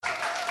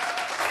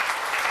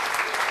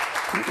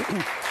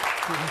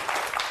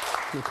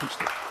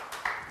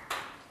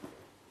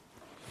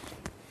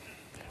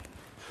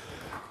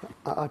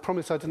I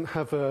promise I didn't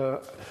have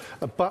a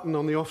button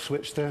on the off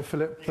switch there,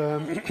 Philip.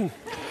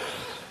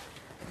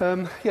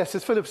 Yes,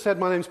 as Philip said,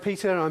 my name's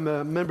Peter. I'm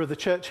a member of the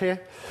church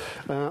here.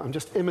 I'm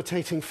just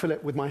imitating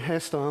Philip with my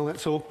hairstyle,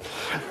 that's all.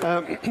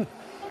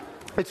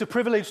 It's a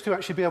privilege to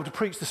actually be able to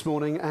preach this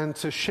morning and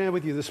to share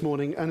with you this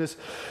morning. And as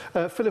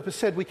Philip has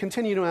said, we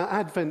continue our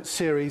Advent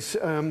series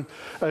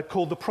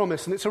called The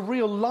Promise. And it's a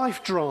real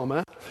life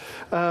drama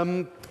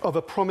of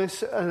a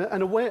promise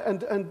and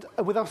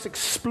with us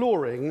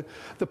exploring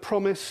the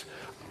promise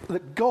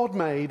that God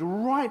made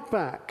right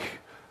back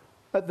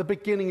at the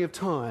beginning of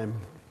time.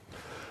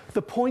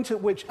 The point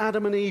at which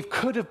Adam and Eve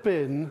could have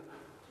been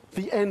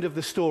the end of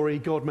the story,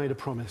 God made a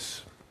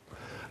promise.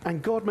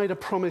 And God made a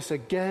promise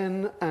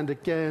again and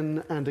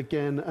again and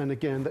again and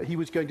again that he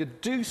was going to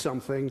do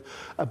something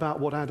about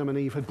what Adam and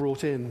Eve had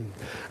brought in.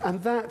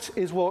 And that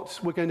is what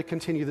we're going to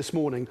continue this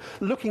morning,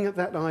 looking at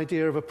that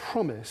idea of a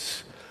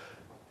promise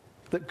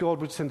that God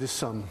would send his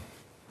son.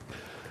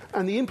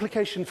 And the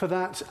implication for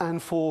that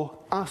and for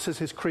us as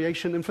his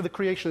creation and for the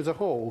creation as a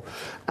whole.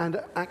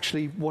 And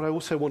actually what I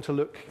also want to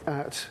look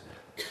at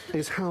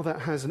is how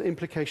that has an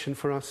implication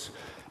for us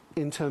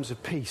in terms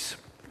of peace.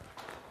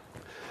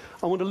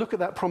 I want to look at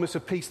that promise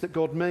of peace that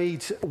God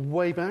made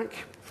way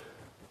back.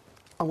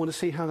 I want to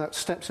see how that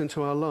steps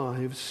into our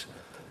lives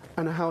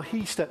and how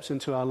he steps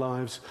into our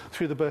lives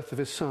through the birth of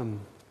his son.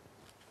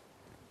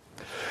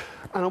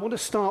 And I want to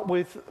start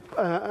with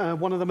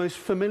one of the most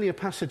familiar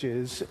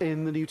passages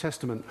in the New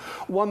Testament,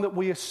 one that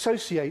we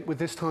associate with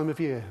this time of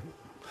year.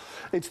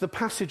 It's the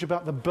passage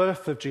about the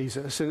birth of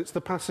Jesus, and it's the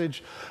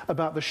passage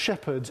about the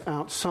shepherds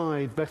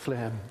outside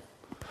Bethlehem.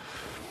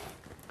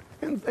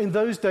 In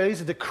those days,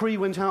 a decree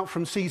went out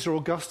from Caesar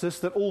Augustus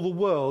that all the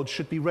world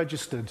should be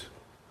registered.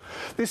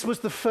 This was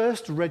the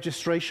first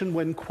registration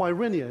when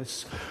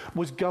Quirinius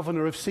was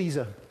governor of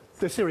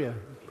Syria.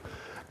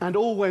 And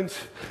all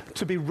went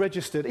to be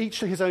registered, each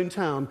to his own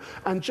town.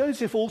 And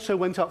Joseph also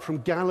went up from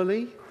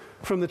Galilee,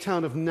 from the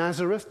town of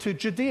Nazareth to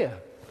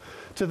Judea,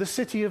 to the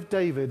city of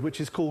David,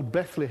 which is called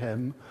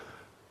Bethlehem,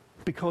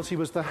 because he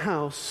was the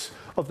house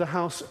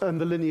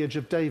and the lineage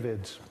of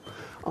David,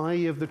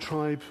 i.e. of the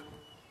tribe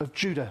of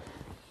Judah.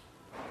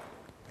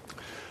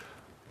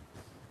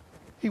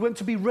 He went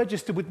to be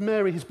registered with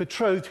Mary, his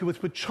betrothed, who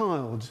was with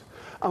child.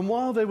 And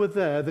while they were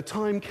there, the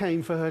time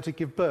came for her to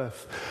give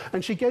birth.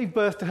 And she gave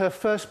birth to her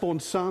firstborn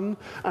son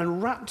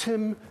and wrapped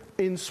him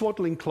in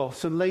swaddling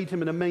cloths and laid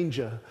him in a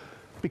manger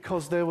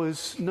because there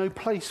was no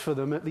place for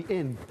them at the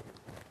inn.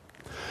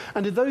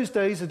 And in those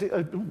days, and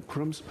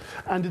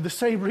in the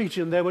same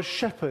region, there were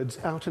shepherds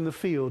out in the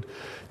field,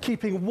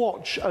 keeping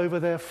watch over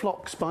their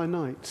flocks by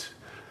night.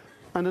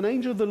 And an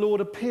angel of the Lord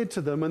appeared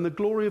to them, and the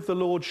glory of the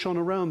Lord shone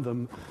around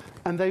them,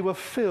 and they were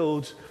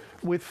filled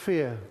with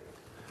fear.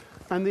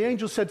 And the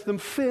angel said to them,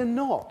 "Fear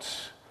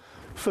not,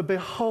 for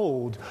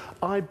behold,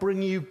 I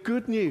bring you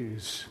good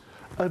news,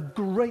 a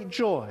great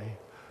joy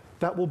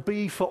that will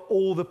be for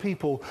all the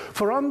people.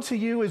 For unto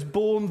you is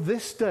born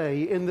this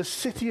day in the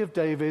city of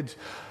David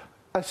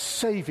a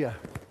Saviour,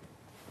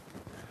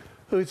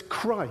 who is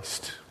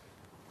Christ,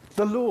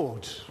 the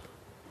Lord.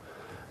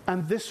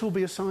 And this will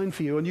be a sign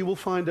for you, and you will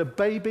find a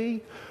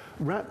baby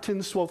wrapped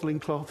in swaddling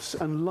cloths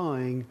and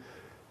lying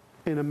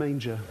in a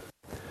manger."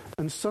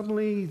 And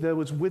suddenly there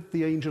was with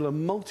the angel a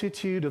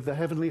multitude of the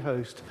heavenly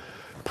host,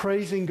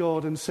 praising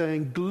God and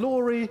saying,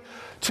 "Glory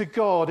to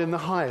God in the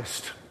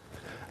highest,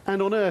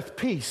 and on earth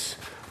peace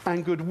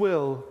and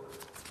goodwill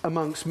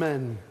amongst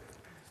men."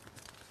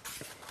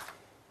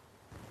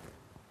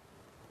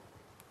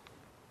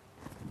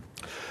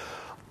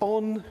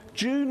 On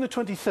June the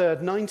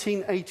 23rd,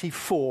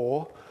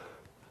 1984,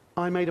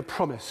 I made a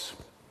promise.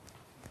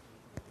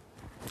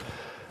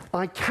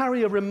 I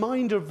carry a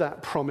reminder of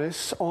that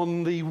promise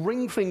on the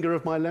ring finger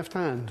of my left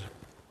hand.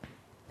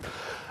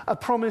 A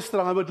promise that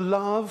I would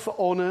love,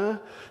 honour,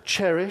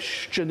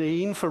 cherish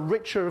Janine, for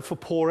richer or for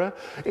poorer,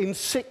 in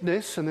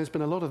sickness, and there's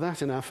been a lot of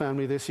that in our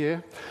family this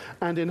year,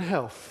 and in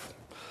health.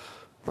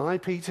 I,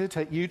 Peter,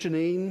 take you,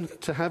 Janine,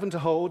 to have and to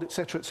hold,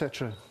 etc.,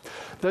 etc.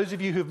 Those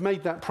of you who've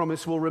made that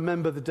promise will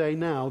remember the day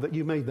now that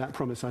you made that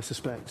promise, I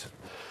suspect.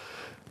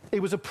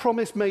 It was a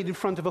promise made in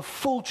front of a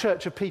full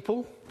church of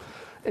people,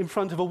 in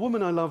front of a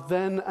woman I loved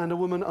then and a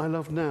woman I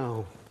love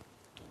now.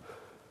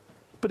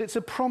 But it's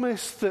a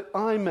promise that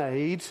I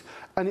made,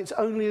 and it's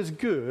only as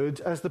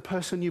good as the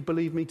person you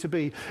believe me to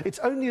be. It's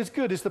only as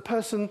good as the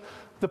person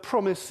that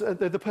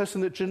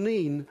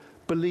Janine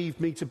believed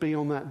me to be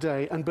on that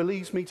day and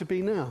believes me to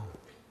be now.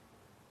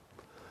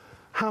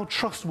 How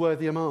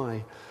trustworthy am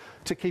I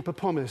to keep a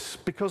promise?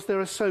 Because there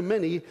are so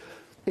many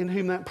in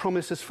whom that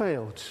promise has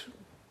failed.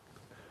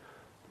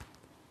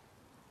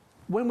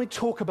 When we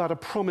talk about a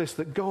promise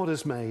that God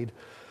has made,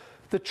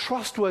 the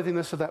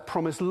trustworthiness of that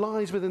promise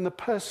lies within the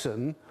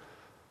person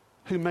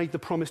who made the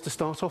promise to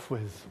start off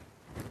with.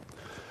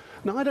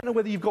 Now, I don't know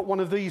whether you've got one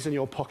of these in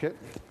your pocket.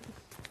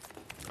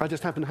 I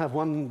just happen to have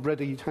one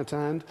ready to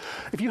hand.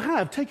 If you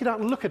have, take it out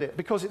and look at it,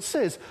 because it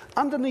says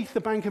underneath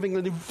the Bank of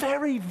England in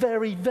very,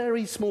 very,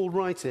 very small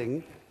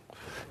writing,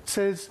 it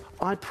says,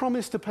 I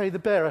promise to pay the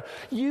bearer.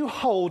 You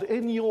hold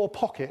in your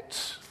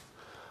pocket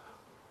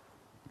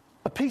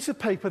a piece of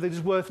paper that is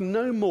worth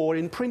no more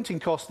in printing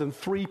cost than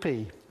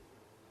 3p.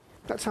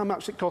 That's how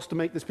much it costs to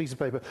make this piece of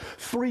paper.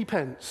 3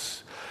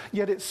 pence.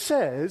 Yet it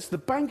says, the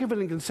Bank of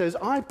England says,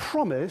 I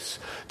promise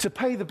to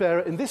pay the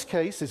bearer, in this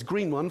case, this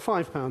green one,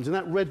 £5, in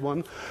that red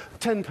one,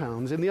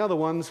 £10. In the other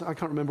ones, I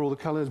can't remember all the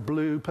colours,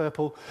 blue,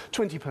 purple,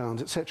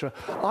 £20, etc.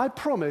 I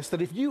promise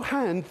that if you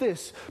hand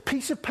this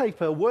piece of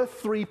paper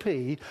worth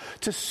 3p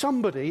to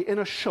somebody in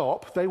a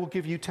shop, they will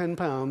give you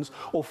 £10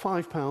 or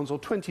 £5 or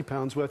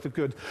 £20 worth of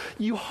good.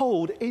 You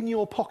hold in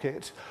your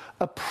pocket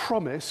a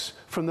promise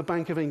from the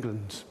Bank of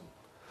England.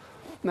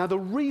 Now, the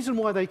reason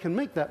why they can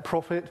make that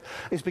profit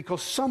is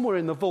because somewhere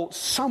in the vault,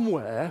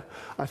 somewhere,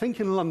 I think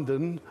in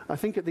London, I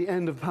think at the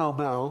end of Pall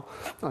Mall,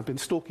 I've been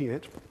stalking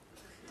it,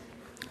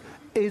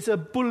 is a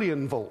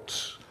bullion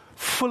vault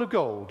full of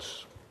gold.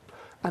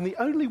 And the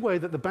only way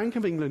that the Bank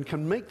of England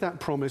can make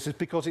that promise is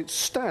because it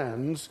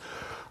stands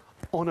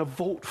on a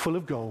vault full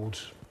of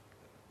gold.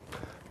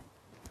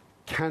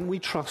 Can we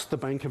trust the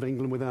Bank of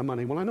England with our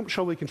money? Well, I'm not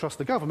sure we can trust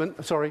the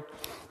government. Sorry,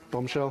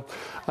 bombshell.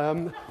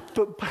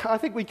 But I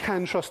think we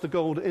can trust the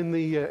gold in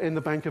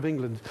the Bank of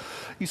England.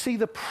 You see,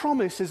 the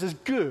promise is as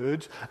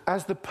good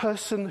as the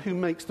person who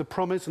makes the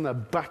promise and the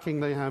backing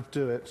they have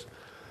to it.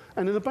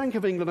 And in the Bank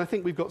of England, I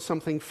think we've got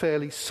something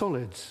fairly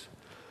solid.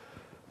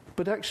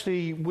 But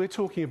actually, we're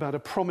talking about a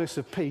promise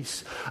of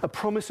peace, a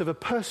promise of a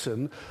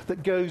person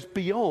that goes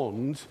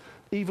beyond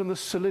even the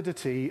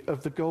solidity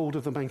of the gold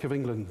of the Bank of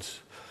England.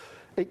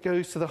 It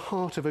goes to the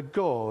heart of a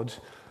God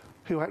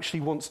who actually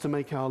wants to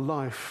make our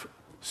life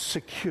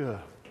secure,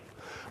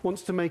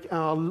 wants to make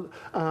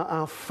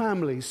our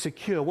families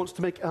secure, wants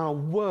to make our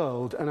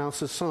world and our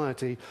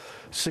society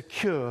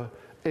secure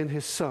in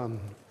his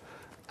Son.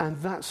 And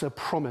that's a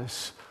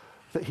promise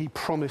that he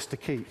promised to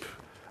keep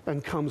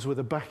and comes with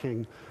a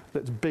backing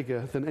that's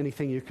bigger than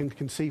anything you can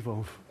conceive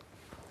of.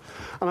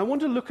 And I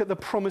want to look at the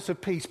promise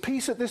of peace.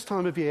 Peace at this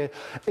time of year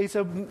is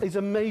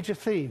a major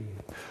theme.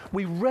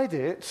 We read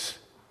it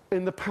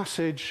in the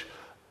passage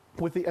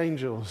with the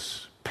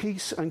angels,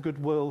 peace and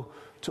goodwill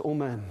to all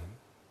men.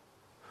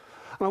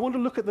 And I want to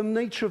look at the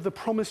nature of the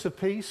promise of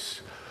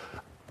peace.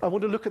 I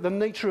want to look at the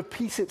nature of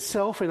peace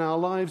itself in our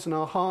lives and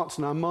our hearts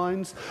and our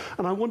minds.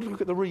 And I want to look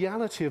at the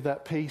reality of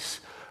that peace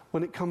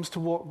when it comes to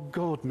what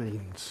God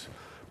means.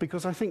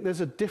 Because I think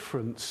there's a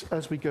difference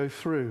as we go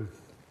through.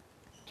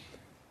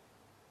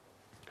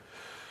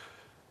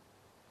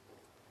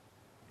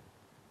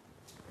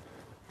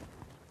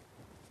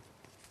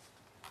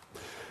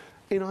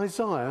 In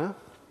Isaiah,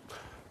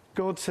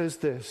 God says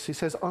this. He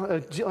says,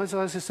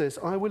 Isaiah says,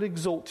 I will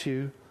exalt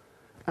you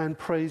and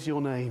praise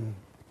your name.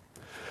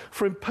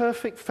 For in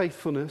perfect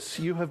faithfulness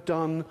you have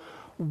done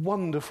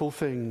wonderful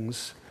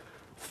things,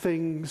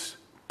 things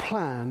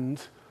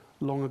planned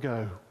long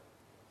ago.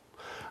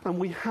 And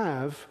we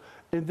have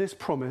in this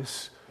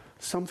promise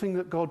something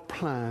that God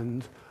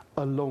planned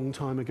a long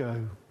time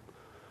ago.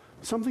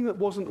 Something that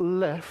wasn't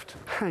left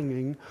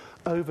hanging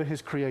over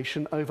his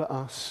creation, over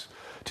us,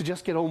 to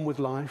just get on with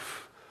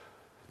life,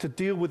 to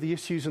deal with the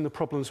issues and the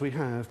problems we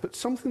have, but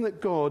something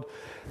that God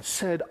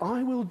said,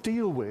 I will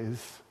deal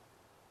with,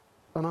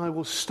 and I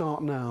will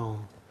start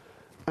now.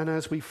 And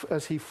as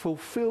he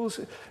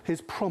fulfills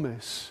his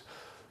promise,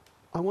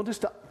 I want us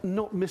to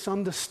not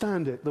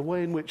misunderstand it, the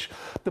way in which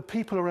the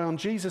people around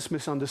Jesus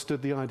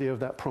misunderstood the idea of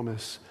that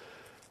promise.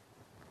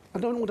 I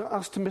don't want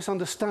us to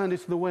misunderstand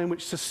it in the way in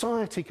which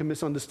society can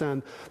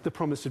misunderstand the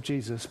promise of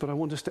Jesus, but I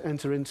want us to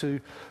enter into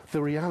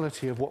the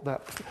reality of what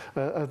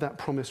that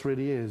promise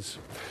really is.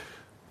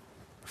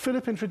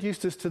 Philip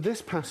introduced us to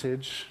this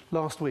passage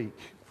last week.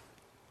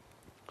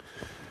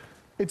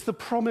 It's the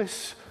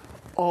promise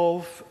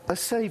of a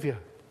Saviour.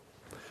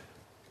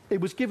 It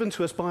was given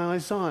to us by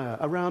Isaiah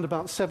around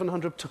about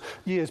 700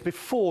 years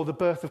before the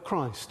birth of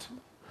Christ.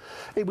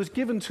 It was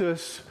given to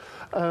us.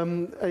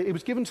 It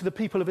was given to the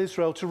people of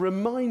Israel to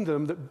remind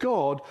them that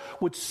God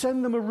would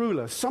send them a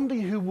ruler,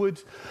 somebody who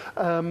would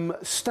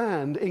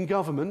stand in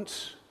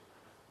government,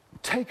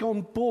 take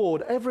on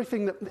board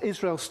everything that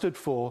Israel stood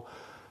for,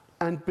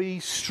 and be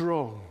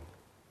strong.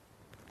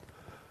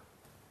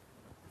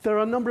 There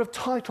are a number of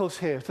titles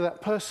here to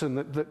that person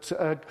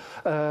that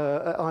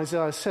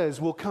Isaiah says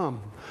will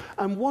come.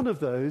 And one of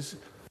those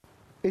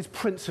is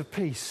Prince of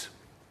Peace.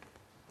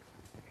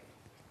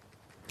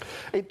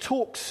 It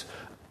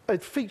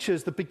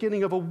features the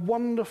beginning of a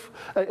wonderful...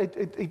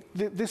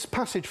 this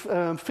passage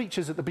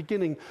features at the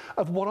beginning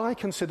of what I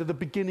consider the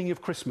beginning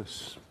of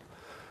Christmas.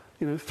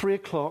 3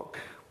 o'clock,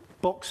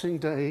 Boxing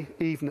Day,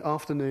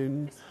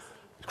 afternoon.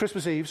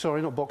 Christmas Eve,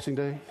 sorry, not Boxing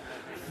Day.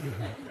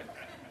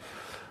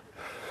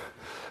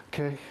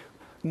 Okay.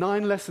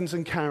 9 lessons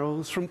and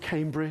carols from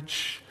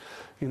Cambridge.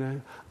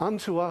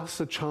 Unto us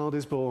a child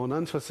is born,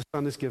 unto us a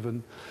son is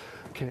given.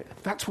 Okay,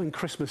 that's when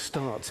Christmas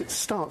starts. It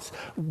starts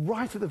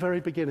right at the very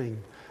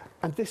beginning.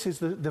 And this is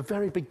the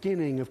very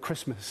beginning of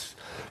Christmas.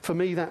 For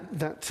me,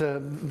 that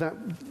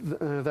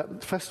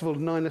festival of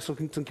 9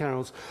 Little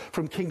Carols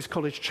from King's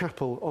College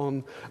Chapel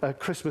on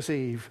Christmas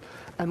Eve.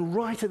 And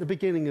right at the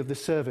beginning of the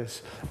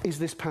service is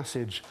this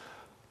passage,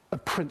 a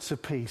Prince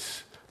of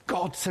Peace,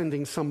 God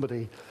sending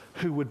somebody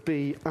who would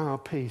be our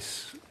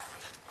peace.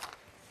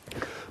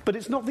 But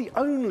it's not the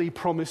only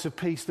promise of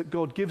peace that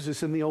God gives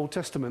us in the Old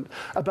Testament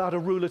about a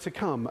ruler to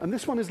come. And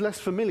this one is less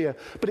familiar,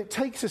 but it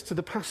takes us to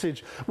the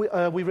passage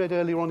we read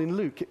earlier on in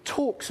Luke. It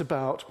talks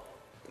about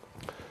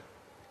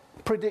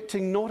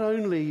predicting not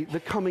only the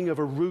coming of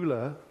a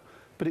ruler,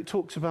 but it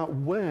talks about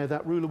where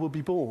that ruler will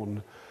be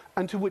born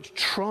and to which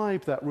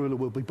tribe that ruler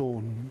will be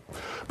born.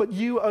 But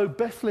you, O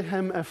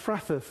Bethlehem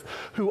Ephrathah,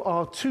 who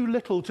are too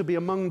little to be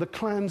among the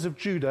clans of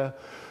Judah,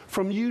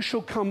 from you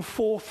shall come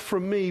forth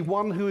from me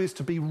one who is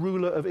to be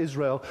ruler of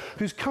Israel,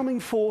 whose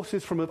coming forth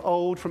is from of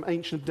old, from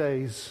ancient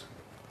days.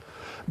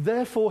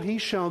 Therefore he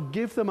shall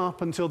give them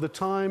up until the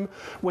time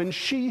when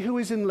she who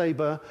is in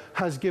labor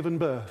has given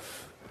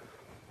birth.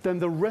 Then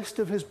the rest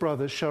of his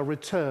brothers shall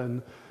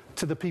return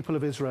to the people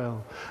of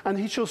Israel, and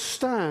he shall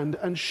stand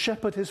and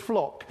shepherd his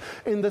flock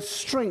in the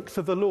strength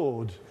of the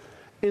Lord,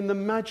 in the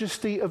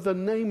majesty of the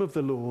name of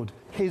the Lord,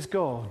 his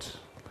God.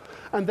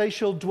 And they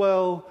shall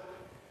dwell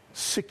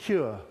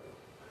secure.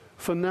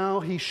 For now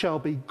he shall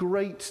be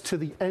great to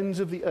the ends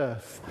of the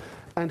earth,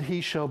 and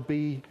he shall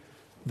be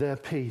their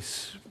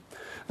peace.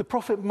 The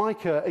prophet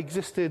Micah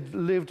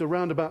lived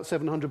around about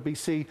 700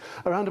 BC,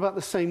 around about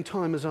the same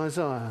time as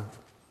Isaiah.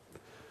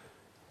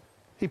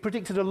 He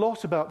predicted a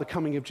lot about the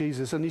coming of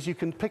Jesus, and as you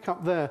can pick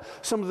up there,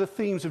 some of the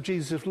themes of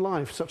Jesus'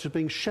 life, such as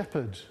being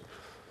shepherd,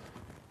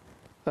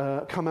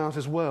 come out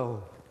as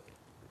well.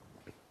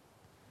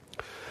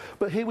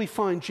 But here we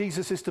find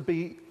Jesus is to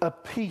be a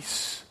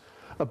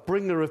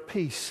bringer of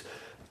peace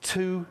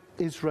to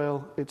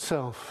Israel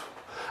itself.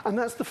 And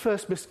that's the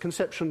first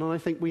misconception I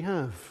think we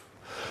have.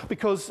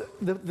 Because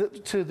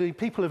to the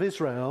people of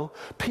Israel,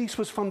 peace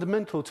was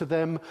fundamental to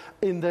them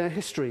in their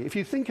history. If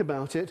you think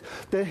about it,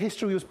 their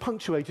history was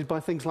punctuated by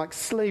things like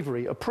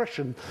slavery,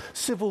 oppression,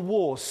 civil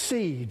war,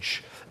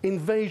 siege,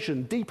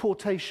 invasion,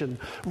 deportation,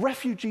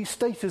 refugee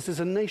status as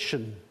a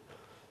nation,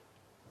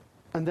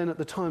 and then at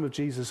the time of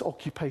Jesus,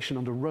 occupation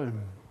under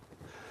Rome.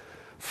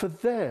 For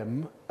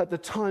them, at the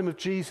time of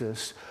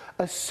Jesus,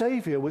 a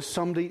saviour was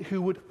somebody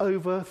who would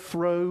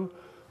overthrow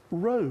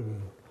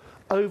Rome,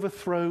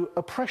 overthrow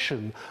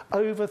oppression,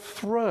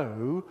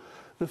 overthrow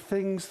the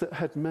things that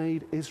had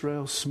made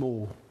Israel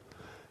small,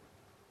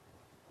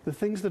 the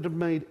things that had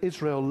made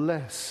Israel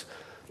less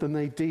than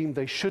they deemed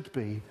they should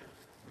be,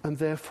 and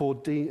therefore,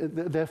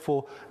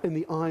 in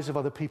the eyes of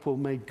other people,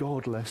 made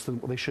God less than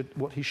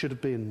what he should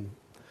have been.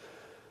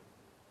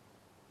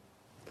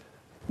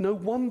 No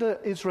wonder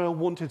Israel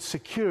wanted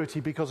security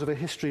because of a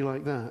history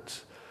like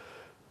that.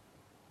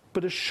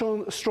 But a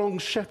strong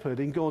shepherd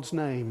in God's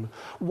name,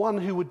 one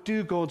who would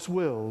do God's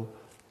will,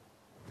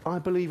 I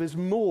believe is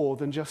more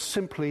than just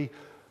simply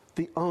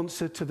the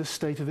answer to the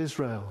state of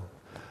Israel,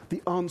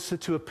 the answer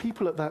to a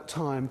people at that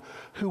time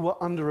who were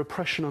under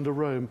oppression under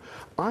Rome.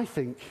 I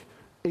think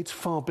it's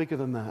far bigger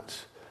than that.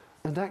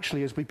 And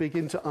actually, as we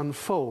begin to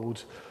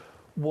unfold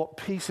what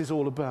peace is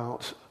all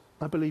about,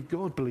 I believe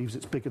God believes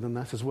it's bigger than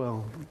that as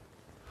well.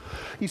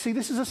 You see,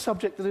 this is a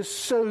subject that is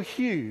so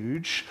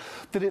huge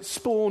that it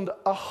spawned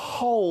a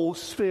whole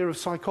sphere of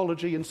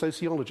psychology and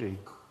sociology.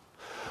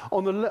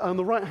 On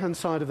the right-hand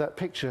side of that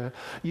picture,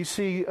 you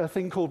see a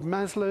thing called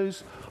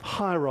Maslow's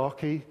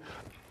hierarchy.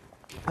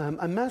 And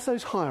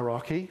Maslow's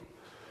hierarchy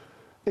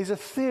is a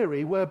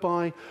theory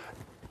whereby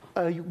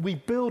we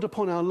build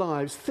upon our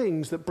lives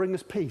things that bring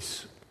us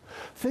peace,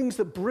 things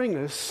that bring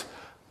us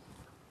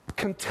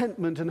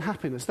contentment and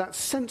happiness, that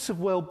sense of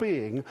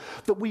well-being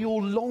that we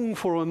all long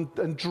for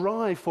and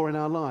drive for in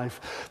our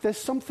life. There's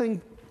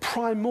something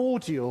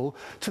primordial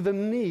to the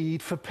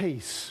need for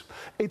peace.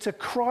 It's a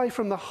cry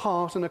from the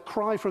heart and a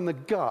cry from the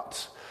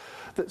gut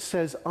that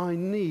says, I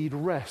need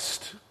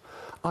rest.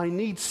 I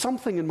need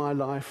something in my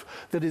life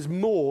that is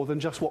more than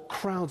just what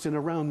crowds in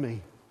around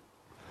me.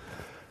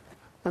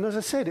 And as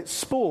I said, it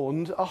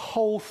spawned a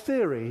whole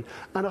theory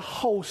and a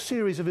whole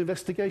series of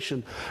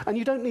investigation. And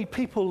you don't need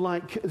people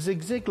like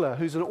Zig Ziglar,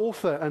 who's an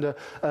author and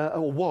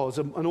was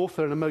an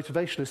author and a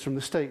motivationist from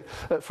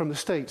the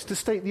States, to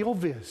state the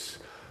obvious.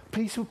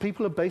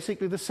 People are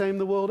basically the same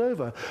the world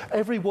over.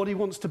 Everybody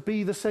wants to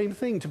be the same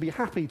thing, to be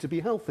happy, to be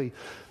healthy,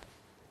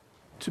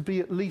 to be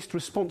at least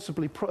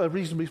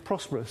reasonably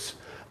prosperous,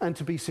 and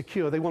to be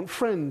secure. They want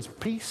friends,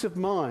 peace of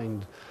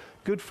mind,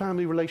 good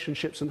family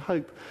relationships, and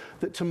hope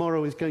that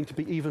tomorrow is going to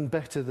be even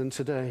better than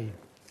today.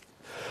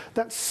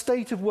 That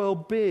state of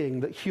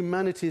well-being that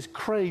humanity has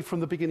craved from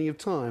the beginning of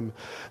time,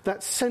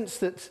 that sense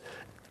that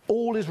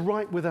all is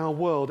right with our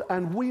world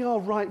and we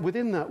are right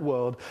within that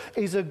world,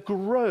 is a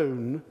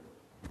groan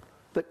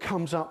that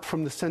comes up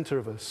from the center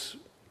of us.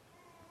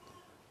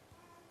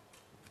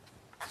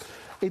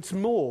 It's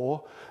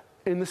more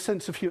in the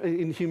sense of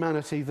in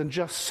humanity than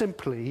just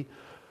simply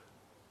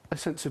a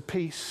sense of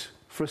peace,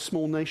 for a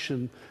small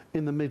nation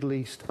in the Middle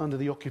East under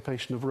the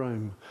occupation of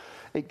Rome.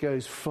 It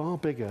goes far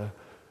bigger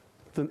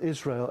than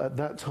Israel at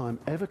that time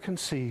ever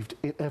conceived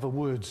it ever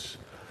would.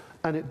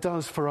 And it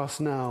does for us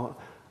now.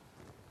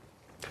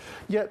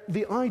 Yet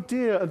the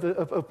idea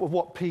of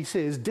what peace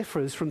is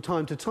differs from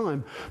time to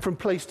time, from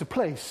place to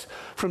place,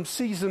 from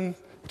season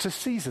to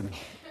season.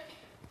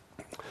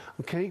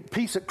 Okay,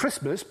 peace at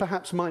Christmas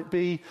perhaps might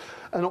be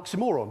an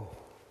oxymoron.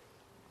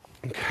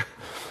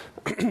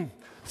 Okay.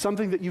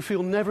 Something that you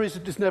feel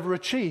is never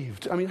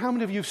achieved. I mean, how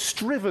many of you have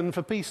striven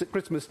for peace at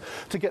Christmas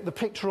to get the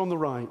picture on the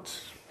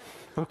right?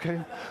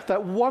 Okay,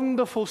 that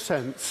wonderful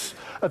sense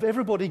of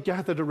everybody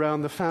gathered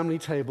around the family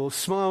table,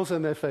 smiles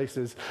on their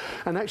faces,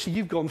 and actually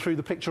you've gone through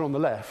the picture on the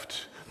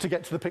left to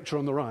get to the picture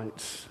on the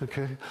right.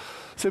 Okay,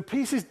 so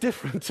peace is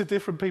different to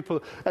different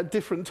people at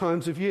different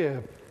times of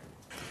year.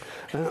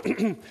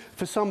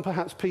 For some,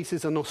 perhaps peace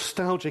is a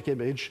nostalgic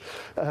image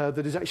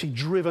that is actually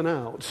driven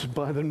out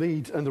by the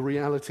need and the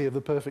reality of the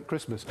perfect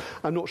Christmas.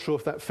 I'm not sure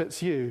if that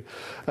fits you.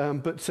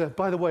 But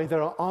by the way,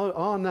 there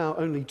are now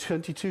only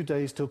 22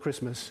 days till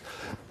Christmas.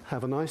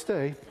 Have a nice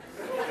day.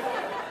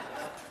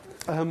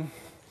 Or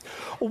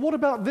what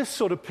about this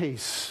sort of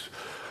peace?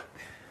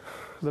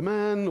 The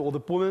man or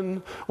the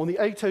woman on the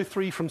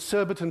 803 from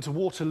Surbiton to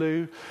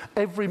Waterloo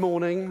every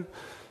morning.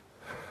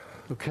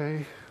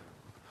 Okay.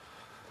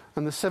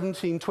 And the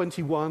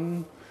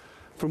 1721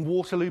 from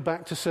Waterloo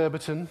back to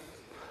Surbiton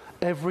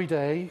every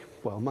day,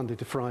 well, Monday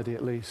to Friday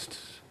at least.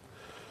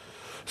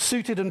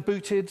 Suited and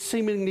booted,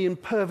 seemingly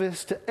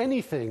impervious to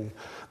anything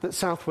that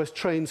South West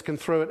Trains can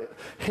throw at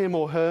him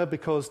or her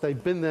because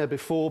they've been there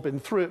before, been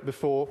through it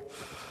before.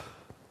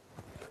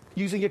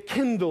 Using a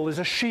Kindle as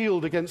a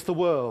shield against the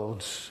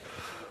world,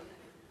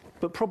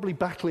 but probably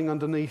battling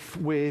underneath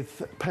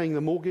with paying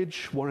the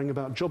mortgage, worrying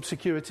about job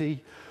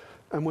security,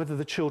 and whether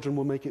the children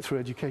will make it through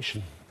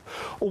education.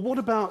 Or what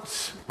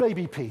about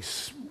baby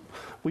peace?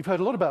 We've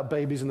heard a lot about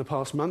babies in the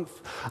past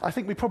month. I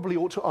think we probably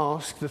ought to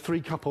ask the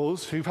three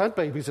couples who've had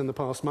babies in the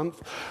past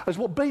month as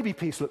what baby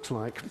peace looks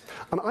like.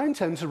 And I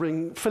intend to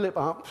ring Philip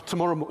up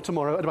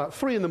tomorrow at about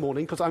 3 in the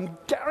morning because I'm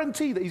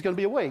guaranteed that he's going to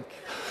be awake.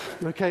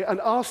 Okay,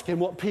 and ask him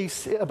what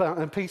peace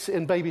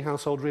in baby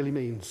household really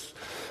means.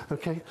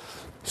 Okay,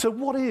 so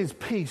what is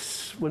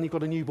peace when you've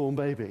got a newborn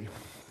baby?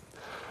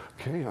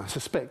 Okay, I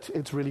suspect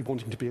it's really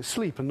wanting to be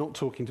asleep and not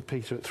talking to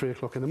Peter at 3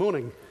 o'clock in the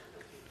morning.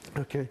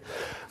 Okay,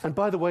 and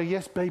by the way,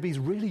 yes, babies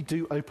really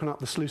do open up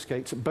the sluice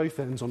gates at both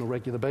ends on a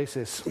regular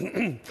basis.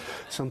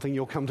 Something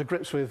you'll come to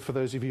grips with for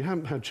those of you who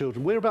haven't had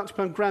children. We're about to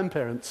become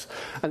grandparents,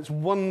 and it's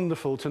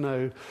wonderful to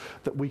know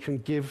that we can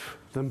give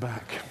them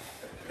back.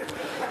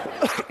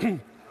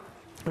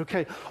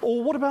 Okay,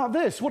 or what about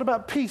this? What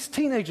about peace,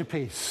 teenager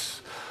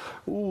peace?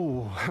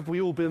 Ooh, have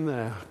we all been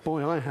there?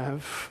 Boy, I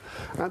have.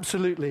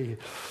 Absolutely.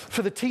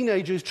 For the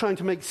teenagers trying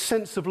to make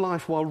sense of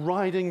life while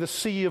riding the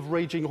sea of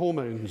raging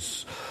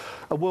hormones.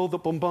 A world that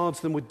bombards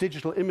them with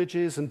digital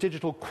images and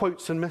digital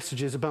quotes and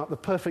messages about the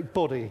perfect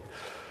body,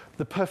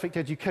 the perfect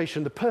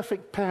education, the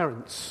perfect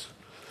parents,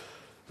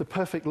 the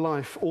perfect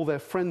life all their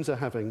friends are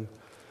having,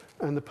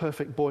 and the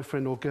perfect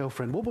boyfriend or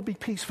girlfriend. What would be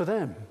peace for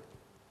them?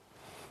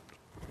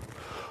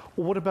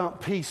 Or what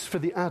about peace for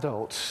the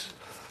adults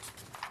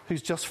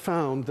who's just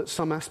found that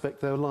some aspect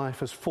of their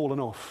life has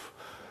fallen off,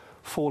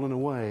 fallen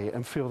away,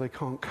 and feel they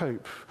can't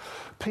cope?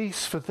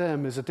 Peace for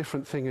them is a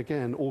different thing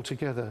again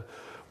altogether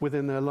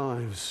within their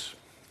lives.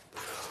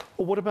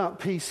 Or what about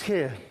peace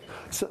here?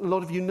 So a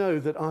lot of you know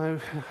that I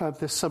have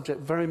this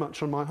subject very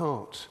much on my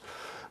heart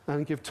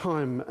and give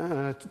time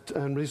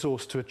and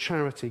resource to a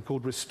charity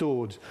called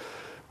Restored,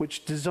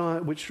 which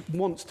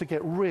wants to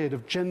get rid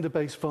of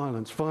gender-based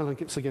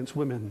violence against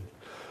women.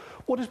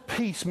 What does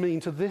peace mean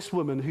to this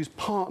woman whose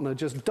partner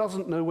just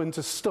doesn't know when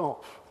to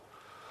stop?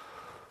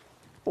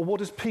 Or what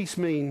does peace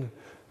mean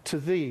to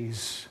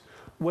these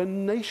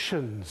when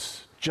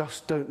nations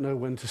just don't know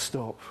when to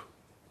stop?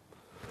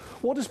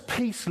 What does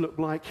peace look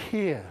like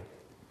here?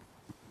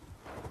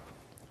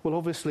 Well,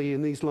 obviously,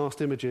 in these last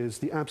images,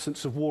 the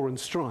absence of war and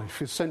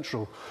strife is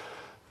central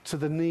to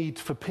the need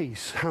for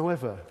peace.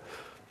 However,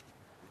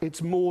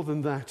 it's more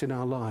than that in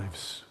our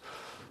lives.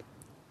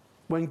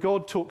 When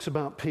God talks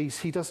about peace,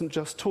 he doesn't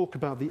just talk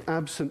about the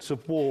absence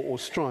of war or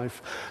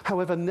strife,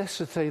 however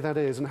necessary that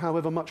is and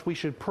however much we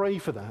should pray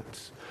for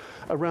that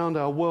around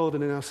our world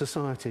and in our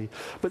society,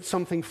 but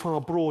something far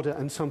broader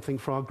and something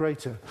far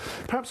greater.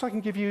 Perhaps I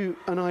can give you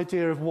an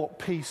idea of what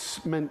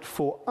peace meant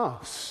for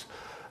us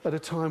at a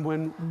time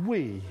when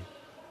we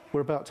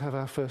were about to have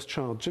our first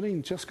child.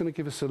 Janine, just going to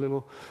give us a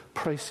little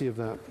précis of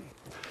that.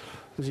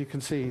 As you can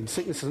see, in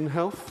sickness and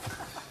health.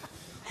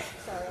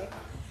 Sorry,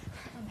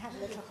 I'm having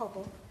a little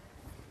hobble.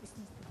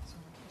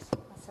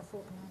 That's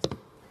organised.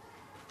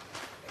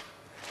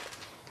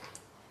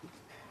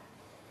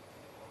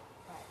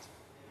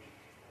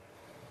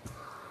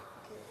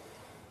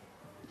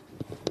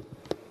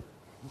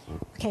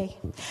 Okay.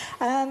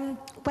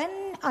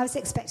 When I was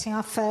expecting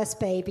our first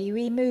baby,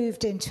 we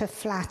moved into a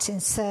flat in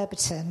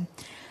Surbiton.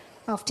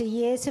 After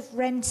years of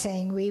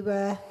renting, we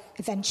were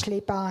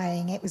eventually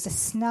buying. It was a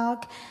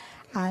snug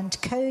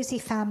and cosy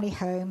family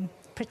home,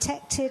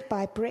 protected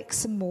by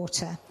bricks and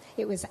mortar.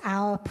 It was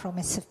our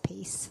promise of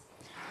peace.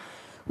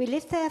 We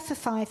lived there for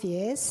 5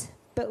 years,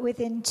 but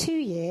within 2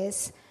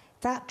 years,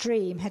 that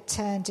dream had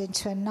turned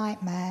into a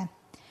nightmare,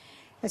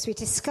 as we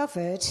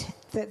discovered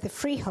that the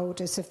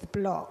freeholders of the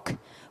block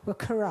were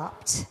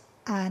corrupt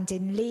and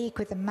in league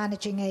with the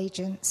managing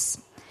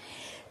agents.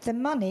 The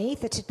money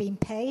that had been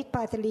paid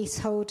by the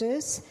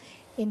leaseholders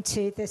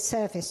into the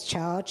service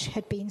charge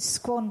had been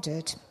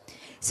squandered,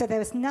 so there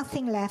was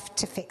nothing left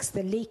to fix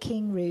the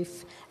leaking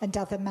roof and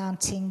other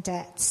mounting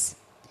debts.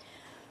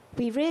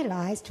 We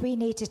realised we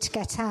needed to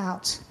get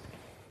out,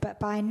 but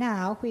by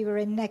now we were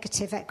in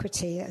negative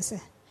equity. That's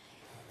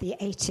the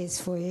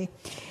 80s for you.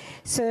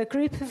 So a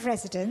group of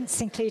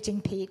residents,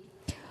 including Pete,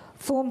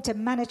 formed a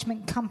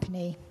management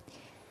company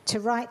to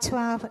write to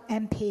our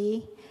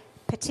MP,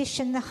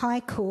 petition the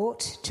High Court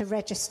to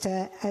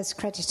register as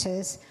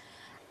creditors,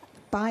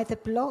 buy the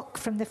block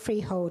from the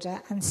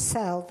freeholder and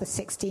sell the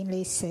 16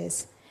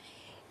 leases.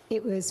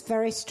 It was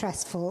very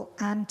stressful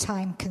and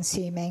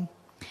time-consuming,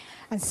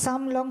 and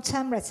some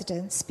long-term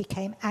residents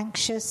became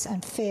anxious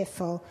and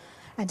fearful,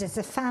 and as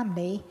a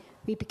family,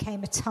 we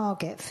became a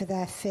target for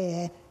their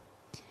fear.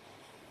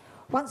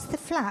 Once the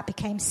flat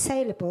became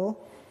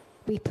saleable,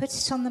 we put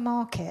it on the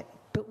market,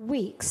 but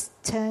weeks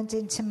turned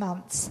into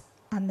months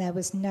and there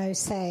was no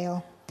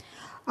sale.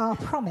 Our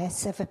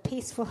promise of a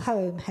peaceful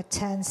home had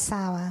turned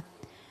sour.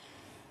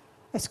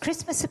 As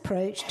Christmas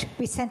approached,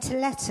 we sent a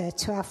letter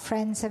to our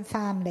friends and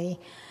family,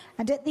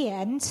 and at the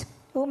end,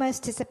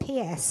 almost as a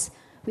PS,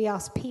 we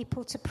asked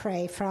people to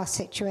pray for our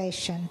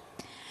situation.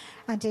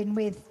 And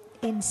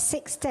in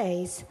 6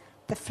 days,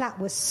 the flat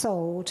was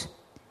sold,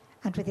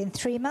 and within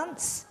 3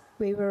 months,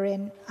 we were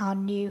in our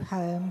new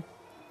home.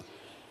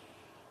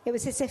 It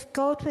was as if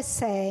God was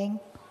saying,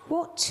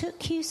 "What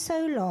took you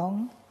so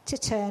long to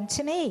turn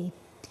to me?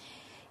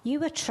 You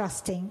were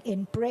trusting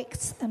in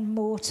bricks and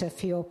mortar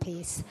for your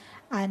peace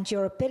and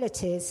your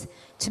abilities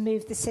to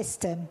move the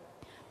system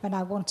when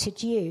I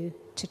wanted you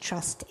to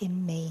trust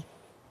in me."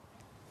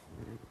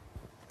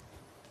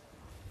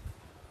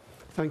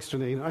 Thanks,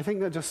 Janine. I think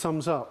that just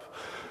sums up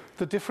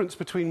the difference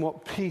between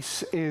what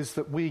peace is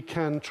that we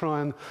can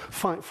try and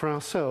fight for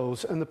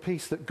ourselves and the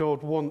peace that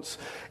God wants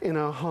in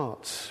our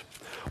hearts.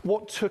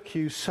 What took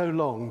you so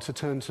long to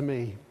turn to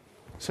me?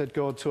 Said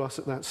God to us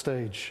at that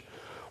stage.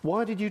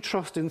 Why did you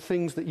trust in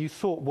things that you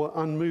thought were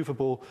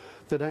unmovable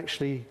that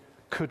actually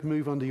could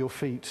move under your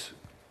feet?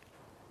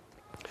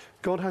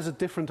 God has a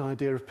different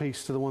idea of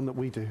peace to the one that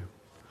we do.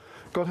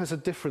 God has a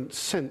different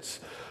sense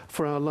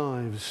for our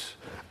lives.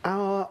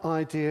 Our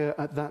idea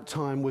at that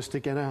time was to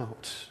get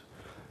out.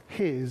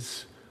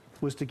 His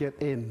was to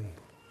get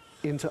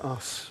into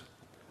us,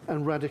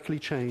 and radically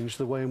change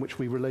the way in which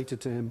we related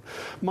to him.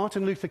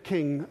 Martin Luther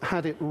King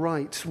had it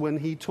right when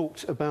he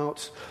talked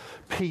about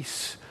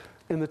peace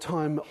in the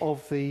time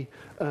of the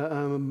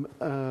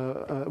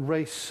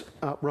race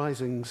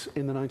uprisings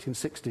in the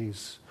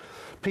 1960s.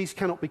 Peace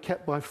cannot be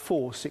kept by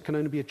force, it can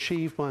only be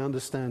achieved by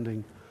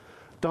understanding.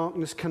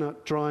 Darkness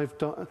cannot drive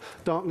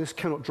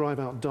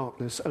out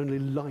darkness, only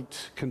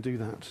light can do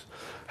that.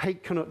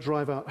 Hate cannot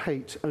drive out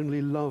hate,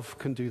 only love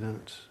can do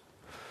that.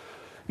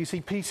 You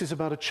see, peace is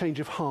about a change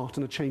of heart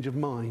and a change of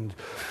mind.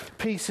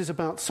 Peace is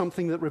about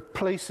something that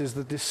replaces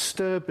the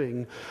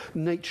disturbing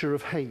nature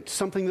of hate,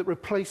 something that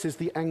replaces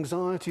the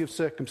anxiety of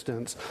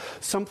circumstance,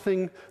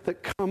 something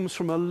that comes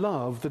from a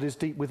love that is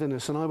deep within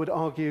us. And I would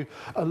argue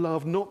a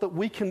love not that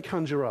we can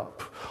conjure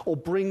up or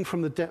bring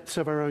from the depths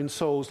of our own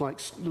souls,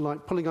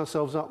 like pulling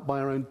ourselves up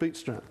by our own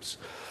bootstraps,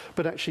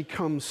 but actually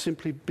comes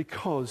simply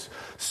because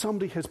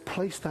somebody has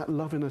placed that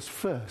love in us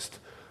first,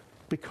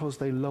 because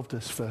they loved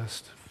us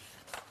first.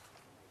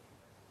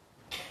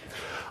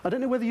 I don't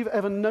know whether you've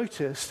ever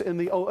noticed in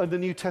the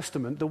New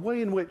Testament the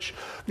way in which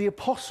the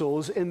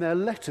apostles in their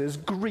letters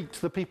greet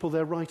the people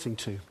they're writing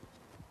to.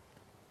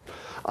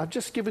 I've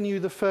just given you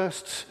the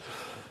first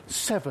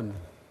 7.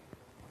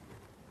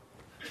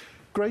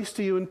 Grace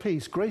to you and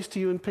peace, grace to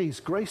you and peace,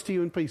 grace to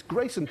you and peace,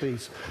 grace and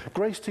peace,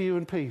 grace to you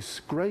and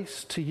peace,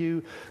 grace to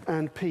you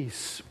and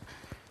peace.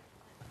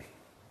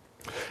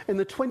 In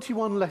the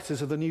 21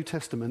 letters of the New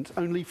Testament,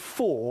 only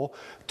 4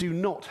 do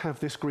not have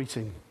this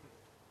greeting.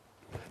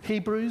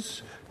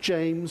 Hebrews,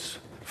 James,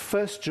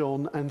 1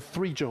 John, and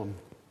 3 John.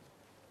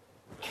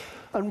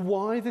 And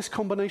why this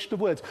combination of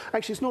words?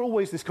 Actually, it's not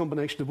always this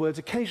combination of words.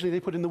 Occasionally they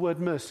put in the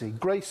word mercy.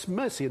 Grace,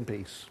 mercy, and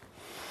peace.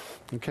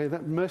 Okay,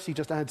 that mercy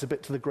just adds a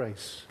bit to the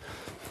grace.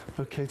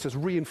 Okay, it just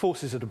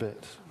reinforces it a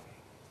bit.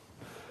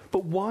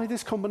 But why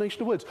this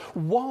combination of words?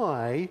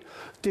 Why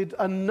did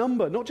a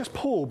number, not just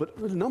Paul, but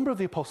a number of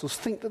the apostles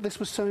think that this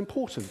was so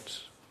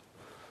important?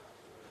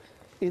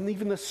 In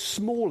even the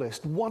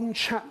smallest, 1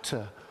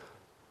 chapter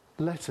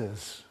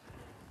letters.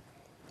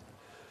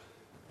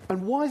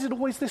 And why is it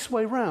always this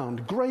way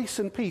round? Grace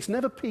and peace,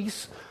 never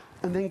peace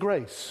and then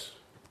grace.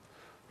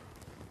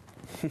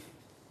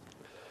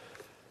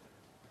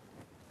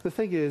 The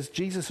thing is,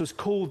 Jesus was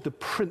called the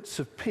Prince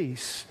of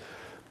Peace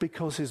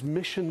because his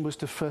mission was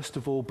to first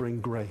of all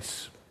bring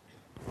grace.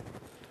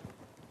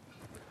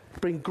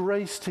 bring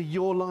grace to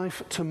your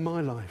life, to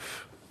my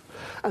life.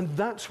 And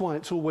that's why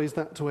it's always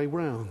that way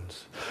round.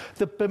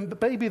 The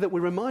baby that we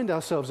remind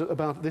ourselves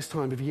about this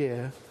time of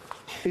year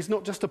is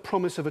not just a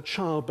promise of a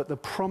child, but the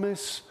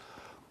promise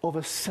of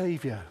a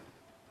Saviour,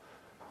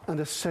 and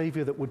a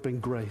Saviour that would bring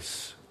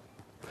grace.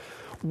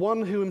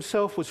 One who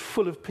himself was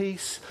full of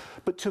peace,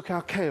 but took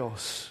our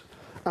chaos,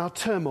 our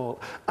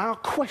turmoil, our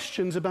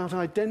questions about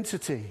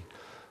identity.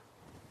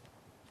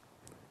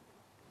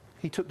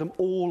 He took them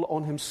all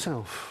on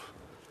himself.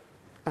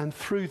 And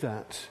through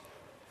that,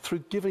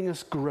 through giving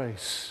us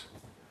grace,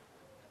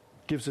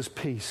 gives us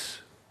peace.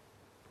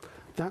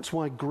 That's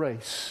why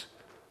grace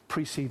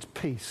precedes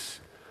peace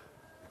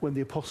when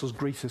the apostles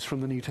greet us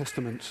from the New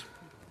Testament.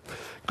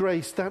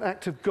 Grace, that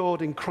act of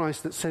God in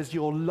Christ that says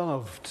you're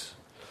loved,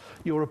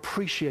 you're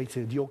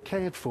appreciated, you're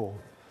cared for,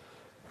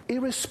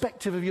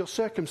 irrespective of your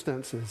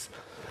circumstances,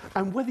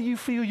 and whether you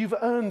feel you've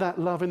earned that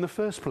love in the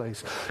first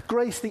place.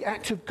 Grace, the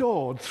act of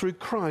God through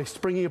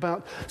Christ, bringing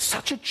about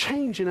such a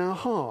change in our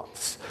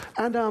hearts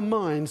and our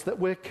minds that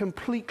we're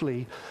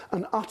completely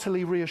and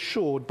utterly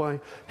reassured by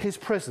his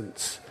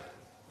presence,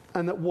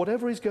 and that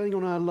whatever is going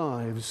on in our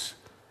lives,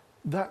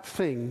 that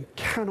thing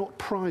cannot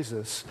prize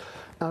us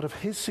out of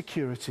his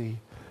security,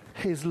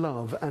 his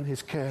love, and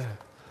his care.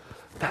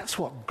 That's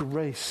what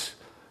grace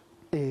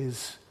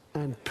is,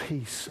 and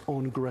peace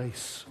on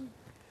grace.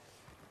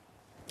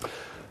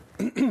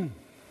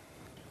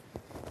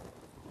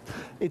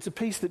 It's a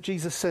peace that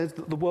Jesus says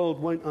that the world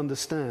won't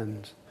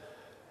understand.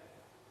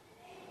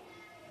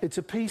 It's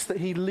a peace that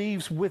he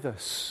leaves with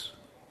us.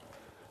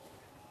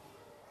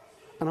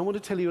 And I want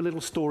to tell you a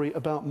little story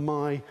about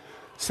my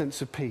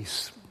sense of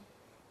peace.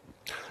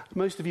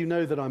 Most of you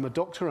know that I'm a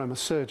doctor, I'm a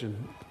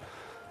surgeon.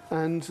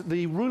 And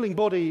the ruling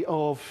body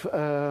of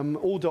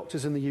all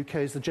doctors in the UK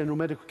is the General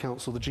Medical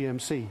Council, the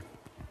GMC.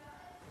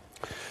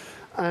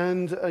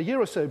 And a year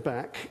or so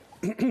back,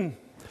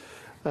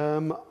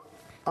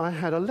 I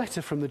had a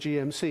letter from the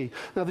GMC.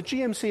 Now, the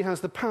GMC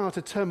has the power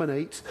to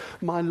terminate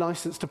my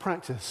license to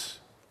practice.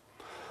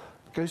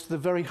 It goes to the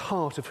very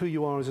heart of who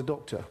you are as a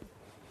doctor.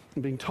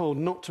 And being told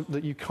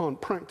that you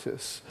can't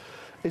practice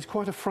is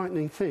quite a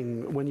frightening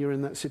thing when you're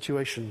in that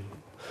situation.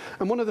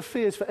 And one of the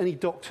fears for any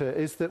doctor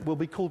is that we'll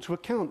be called to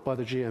account by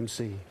the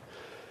GMC.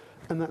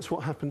 And that's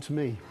what happened to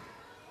me.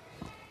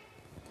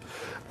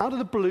 Out of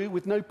the blue,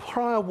 with no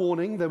prior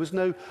warning, there was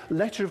no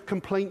letter of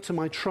complaint to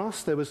my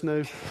trust, there was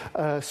no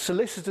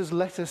solicitor's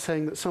letter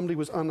saying that somebody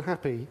was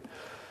unhappy.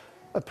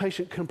 A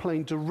patient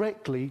complained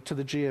directly to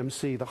the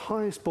GMC, the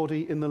highest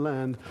body in the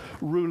land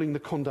ruling the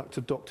conduct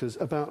of doctors,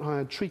 about how I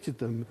had treated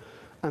them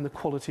and the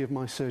quality of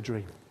my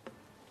surgery.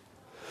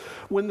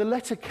 When the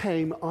letter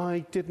came,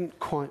 I didn't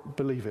quite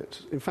believe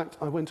it. In fact,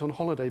 I went on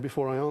holiday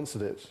before I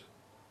answered it.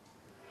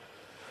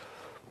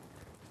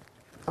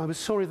 I was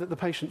sorry that the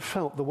patient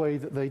felt the way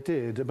that they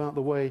did about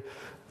the way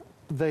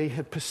they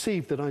had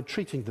perceived that I'd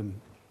treating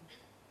them.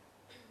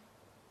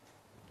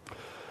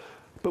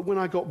 But when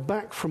I got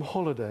back from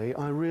holiday,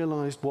 I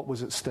realized what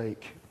was at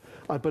stake.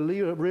 I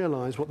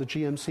realized what the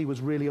GMC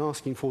was really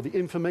asking for, the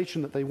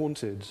information that they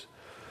wanted,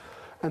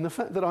 and the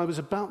fact that I was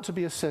about to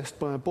be assessed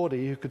by a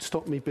body who could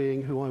stop me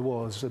being who I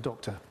was, a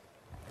doctor.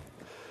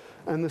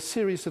 And the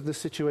seriousness of the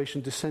situation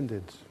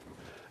descended.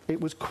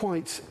 It was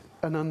quite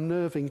an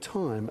unnerving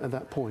time at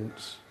that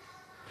point.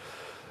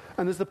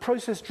 And as the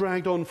process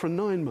dragged on for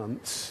 9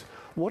 months,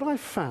 what I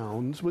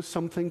found was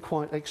something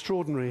quite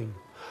extraordinary.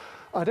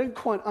 I don't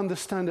quite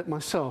understand it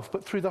myself,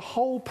 but through the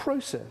whole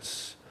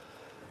process,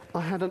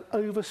 I had an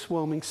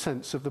overwhelming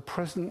sense of the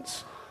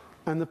presence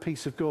and the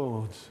peace of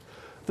God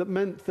that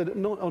meant that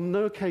on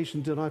no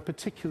occasion did I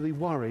particularly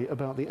worry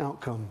about the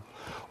outcome,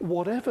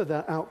 whatever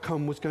that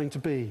outcome was going to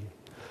be.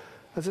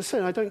 As I say,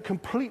 I don't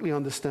completely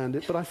understand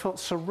it, but I felt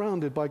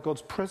surrounded by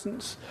God's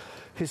presence,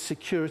 his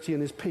security,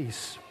 and his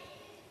peace.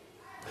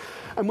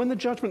 And when the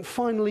judgment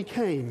finally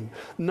came,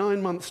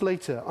 9 months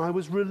later, I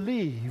was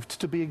relieved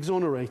to be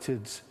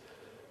exonerated,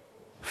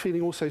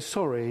 feeling also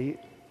sorry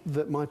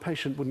that my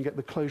patient wouldn't get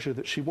the closure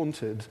that she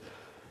wanted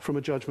from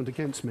a judgment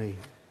against me.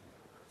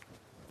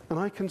 And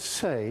I can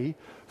say,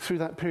 through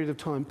that period of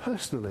time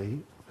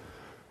personally,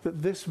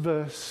 that this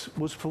verse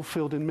was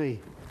fulfilled in me.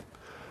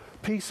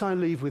 Peace I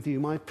leave with you,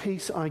 my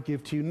peace I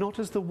give to you, not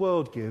as the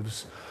world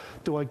gives,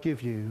 do I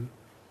give you.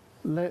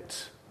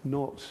 Let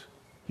not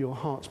your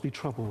hearts be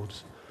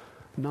troubled,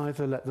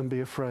 neither let them be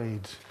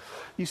afraid.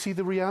 You see,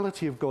 the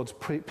reality of God's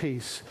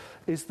peace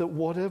is that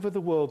whatever the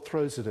world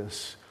throws at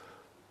us,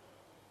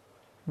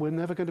 we're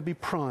never going to be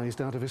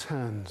prized out of his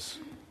hands.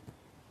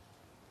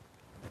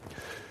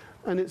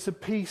 And it's a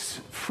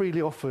peace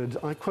freely offered.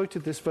 I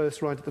quoted this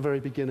verse right at the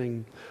very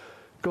beginning.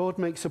 God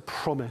makes a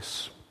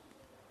promise.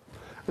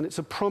 And it's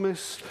a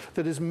promise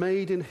that is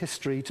made in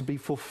history to be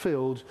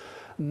fulfilled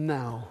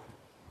now.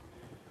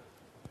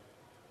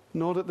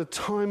 Not at the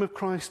time of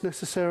Christ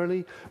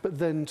necessarily, but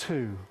then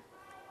too.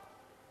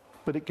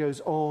 But it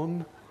goes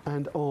on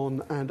and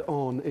on and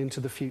on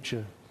into the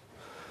future.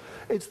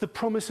 It's the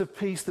promise of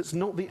peace that's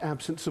not the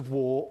absence of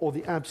war or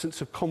the absence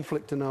of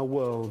conflict in our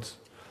world.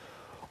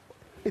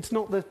 It's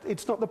not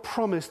the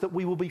promise that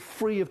we will be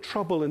free of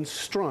trouble and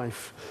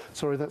strife.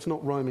 Sorry, that's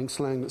not rhyming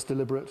slang, that's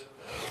deliberate.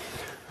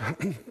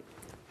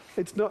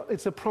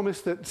 It's a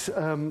promise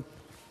that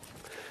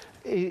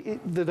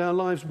that our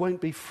lives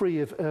won't be free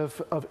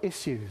of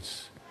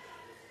issues.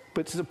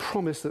 But it's a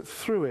promise that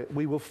through it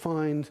we will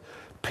find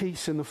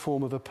peace in the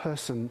form of a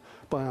person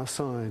by our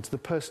sides, the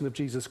person of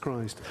Jesus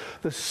Christ,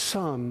 the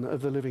Son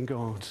of the living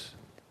God.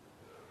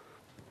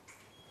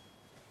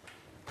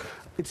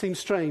 It seems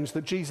strange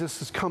that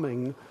Jesus'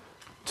 coming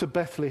to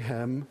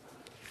Bethlehem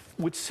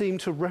would seem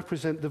to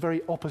represent the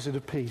very opposite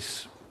of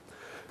peace.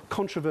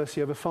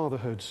 Controversy over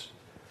fatherhood,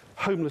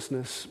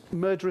 homelessness,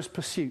 murderous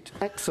pursuit,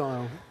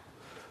 exile,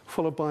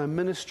 followed by a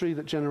ministry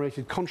that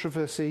generated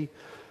controversy,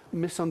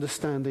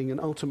 misunderstanding, and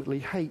ultimately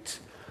hate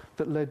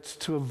that led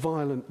to a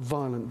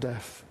violent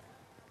death.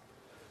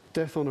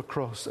 Death on a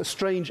cross, a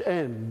strange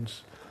end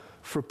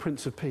for a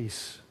Prince of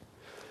Peace.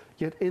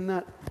 Yet in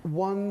that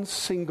one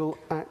single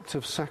act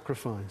of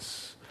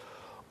sacrifice,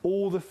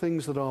 all the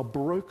things that are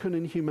broken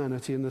in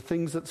humanity and the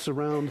things that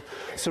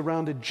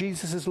surrounded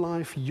Jesus'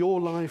 life, your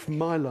life,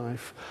 my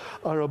life,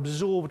 are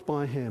absorbed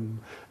by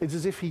him. It's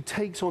as if he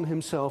takes on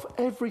himself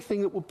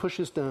everything that will push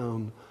us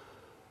down,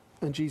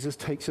 and Jesus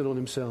takes it on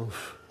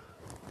himself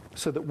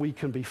so that we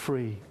can be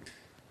free.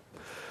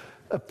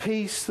 A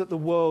peace that the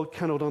world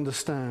cannot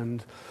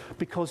understand,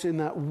 because in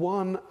that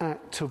one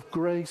act of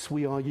grace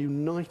we are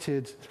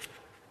united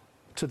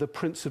to the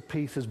Prince of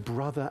Peace as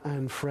brother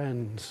and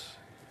friend,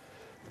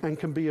 and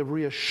can be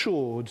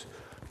reassured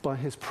by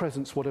his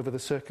presence, whatever the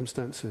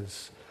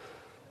circumstances.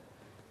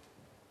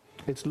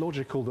 It's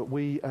logical that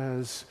we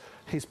as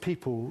his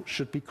people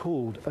should be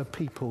called a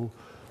people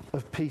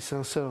of peace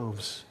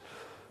ourselves.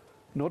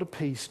 Not a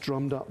peace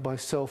drummed up by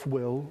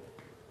self-will,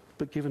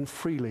 but given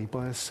freely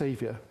by a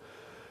Saviour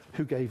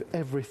who gave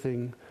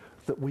everything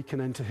that we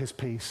can enter his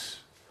peace.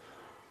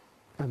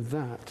 And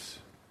that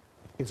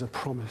is a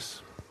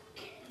promise.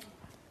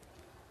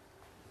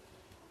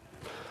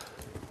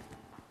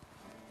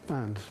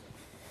 Band.